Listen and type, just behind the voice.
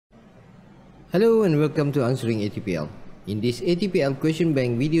Hello and welcome to Answering ATPL. In this ATPL question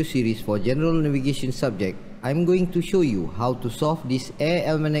bank video series for general navigation subject, I'm going to show you how to solve this Air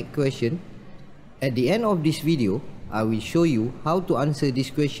Almanac question. At the end of this video, I will show you how to answer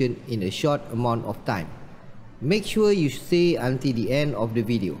this question in a short amount of time. Make sure you stay until the end of the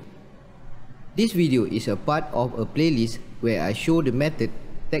video. This video is a part of a playlist where I show the method,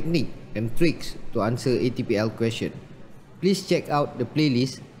 technique and tricks to answer ATPL question. Please check out the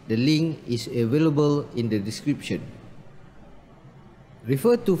playlist. The link is available in the description.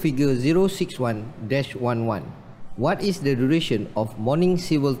 Refer to figure 061-11. What is the duration of morning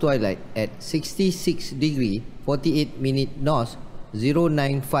civil twilight at 66 degree 48 minute north,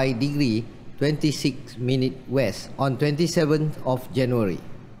 095 degree 26 minute west on 27th of January?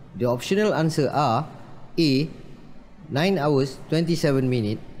 The optional answer are A. 9 hours 27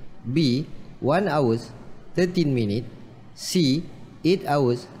 minutes, B. 1 hours 13 minutes, C. 8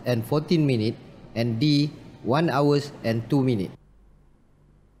 hours and 14 minutes, and D. 1 hours and 2 minutes.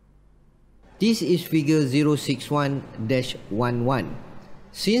 This is figure 061-11.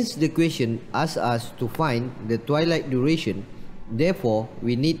 Since the question asks us to find the twilight duration, therefore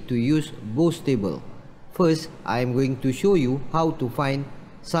we need to use both tables. First, I am going to show you how to find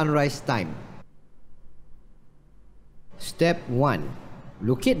sunrise time. Step 1.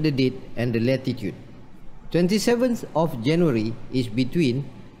 Locate the date and the latitude. 27th of January is between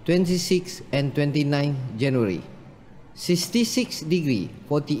 26 and 29 January. 66 degree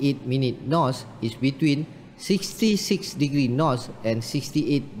 48 minute north is between 66 degree north and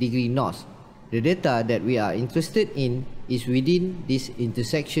 68 degree north. The data that we are interested in is within this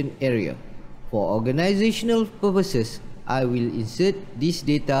intersection area. For organizational purposes, I will insert this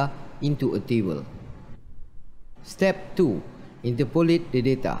data into a table. Step 2. Interpolate the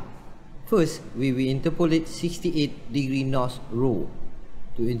data. First, we will interpolate 68 degree north row.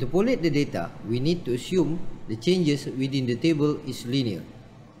 To interpolate the data, we need to assume the changes within the table is linear.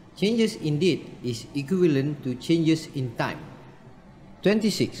 Changes in date is equivalent to changes in time.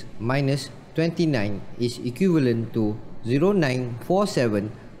 26 minus 29 is equivalent to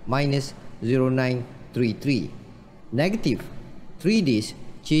 0947 minus 0933. Negative 3 days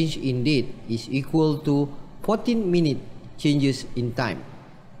change in date is equal to 14 minute changes in time.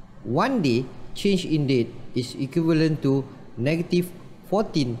 1 day change in date is equivalent to negative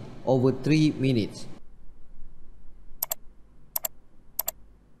 14 over 3 minutes.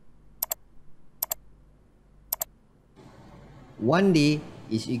 One day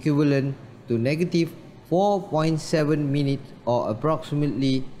is equivalent to negative 4.7 minutes or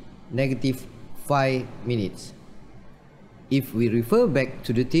approximately negative 5 minutes. If we refer back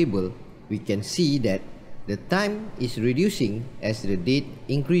to the table, we can see that the time is reducing as the date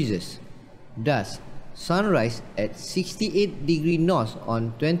increases. Thus, sunrise at 68 degree north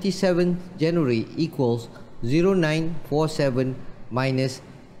on 27th January equals 0947 minus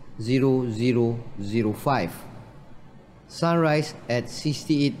 0005. Sunrise at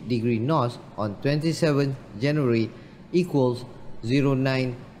 68 degree north on 27th January equals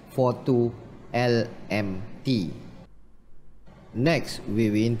 0942 LMT. Next,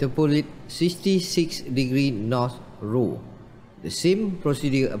 we will interpolate 66 degree north row. The same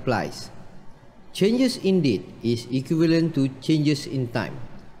procedure applies. Changes in date is equivalent to changes in time.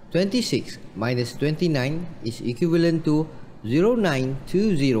 26 minus 29 is equivalent to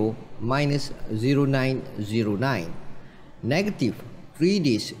 0920 minus 0909. Negative 3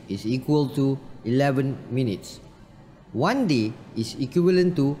 days is equal to 11 minutes. 1 day is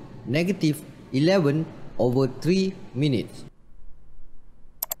equivalent to negative 11 over 3 minutes.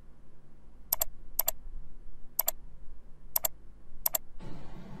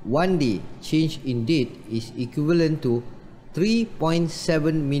 1 day change in date is equivalent to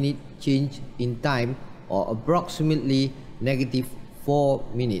 3.7 minute change in time or approximately negative 4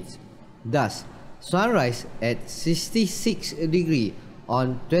 minutes. Thus, sunrise at 66 degree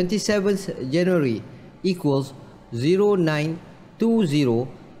on 27th January equals 0920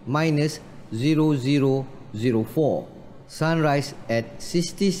 minus 0004. Sunrise at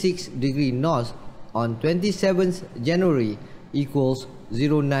 66 degree north on 27th January equals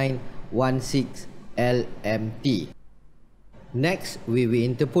 0916 LMT. Next, we will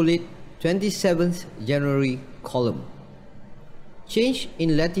interpolate 27th January column. Change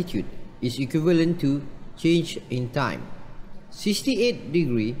in latitude is equivalent to change in time. 68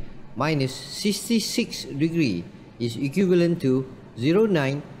 degree minus 66 degree is equivalent to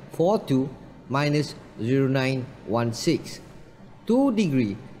 0942 minus 0916. 2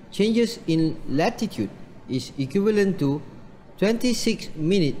 degree changes in latitude is equivalent to 26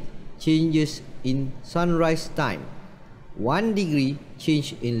 minute changes in sunrise time. 1 degree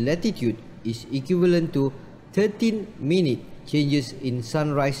change in latitude is equivalent to 13-minute changes in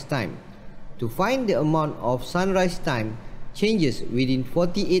sunrise time. To find the amount of sunrise time changes within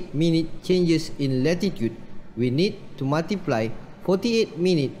 48-minute changes in latitude, we need to multiply 48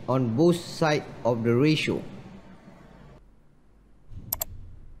 minutes on both sides of the ratio.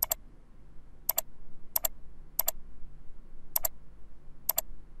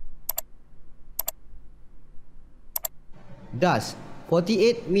 Thus,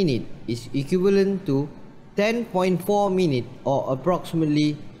 48 minutes is equivalent to 10.4 minutes or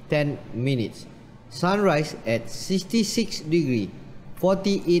approximately 10 minutes. Sunrise at 66 degree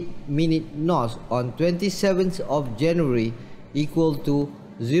 48 minutes north on 27th of January equal to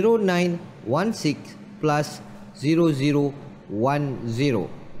 0916 plus 0010.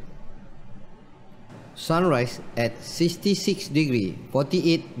 Sunrise at 66 degree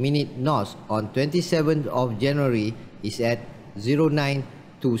 48 minutes north on 27th of January is at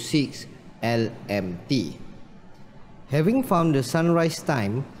 0926 LMT. Having found the sunrise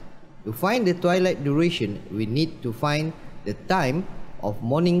time, to find the twilight duration, we need to find the time of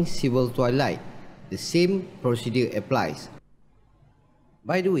morning civil twilight. The same procedure applies.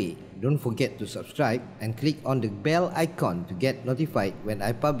 By the way, don't forget to subscribe and click on the bell icon to get notified when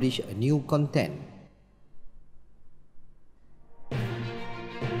I publish a new content.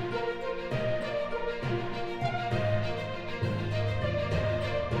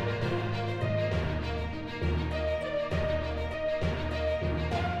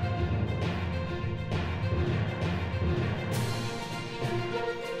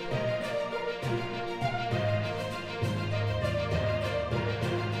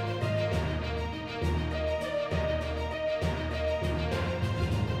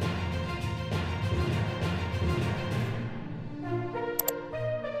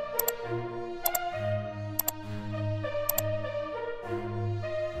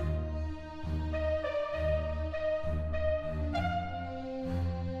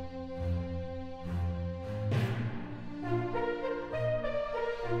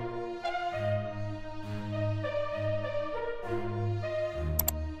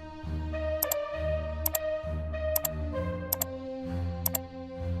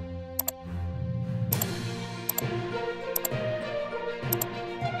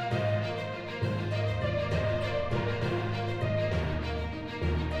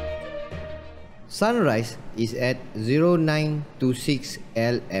 Sunrise is at 0926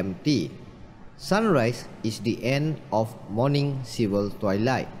 LMT. Sunrise is the end of morning civil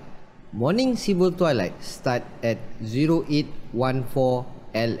twilight. Morning civil twilight starts at 0814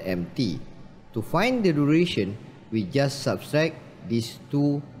 LMT. To find the duration, we just subtract these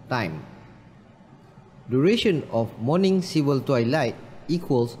two times. Duration of morning civil twilight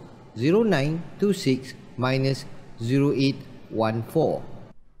equals 0926 minus 0814.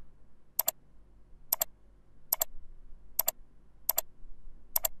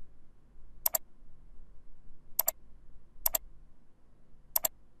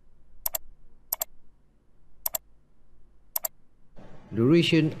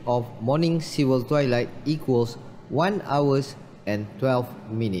 Duration of morning civil twilight equals 1 hours and 12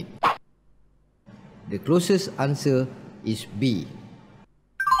 minutes. The closest answer is B.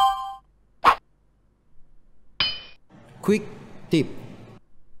 Quick tip.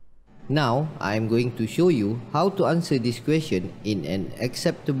 Now I am going to show you how to answer this question in an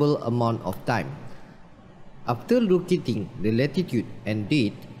acceptable amount of time. After locating the latitude and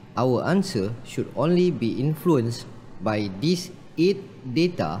date, our answer should only be influenced by these 8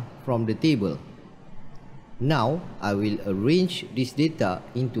 data from the table. Now I will arrange this data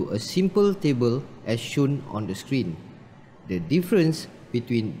into a simple table as shown on the screen. The difference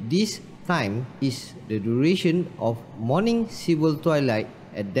between this time is the duration of morning civil twilight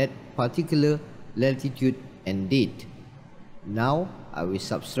at that particular latitude and date. Now I will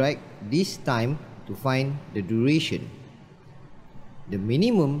subtract this time to find the duration. The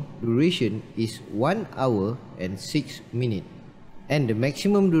minimum duration is 1 hour and 6 minutes. And the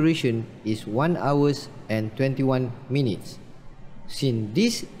maximum duration is 1 hour and 21 minutes. Since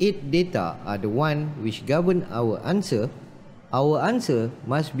these 8 data are the one which govern our answer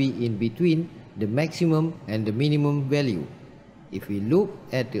must be in between the maximum and the minimum value. If we look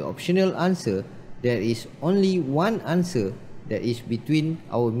at the optional answer, there is only one answer that is between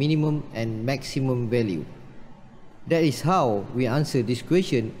our minimum and maximum value. That is how we answer this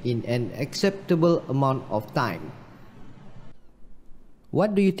question in an acceptable amount of time.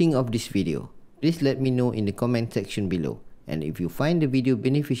 What do you think of this video? Please let me know in the comment section below. And if you find the video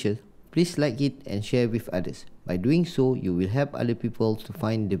beneficial, please like it and share with others. By doing so, you will help other people to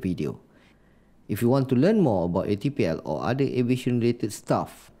find the video. If you want to learn more about ATPL or other aviation related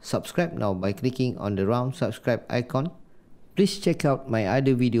stuff, subscribe now by clicking on the round subscribe icon. Please check out my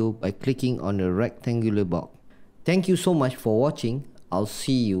other video by clicking on the rectangular box. Thank you so much for watching. I'll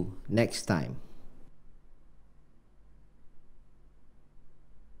see you next time.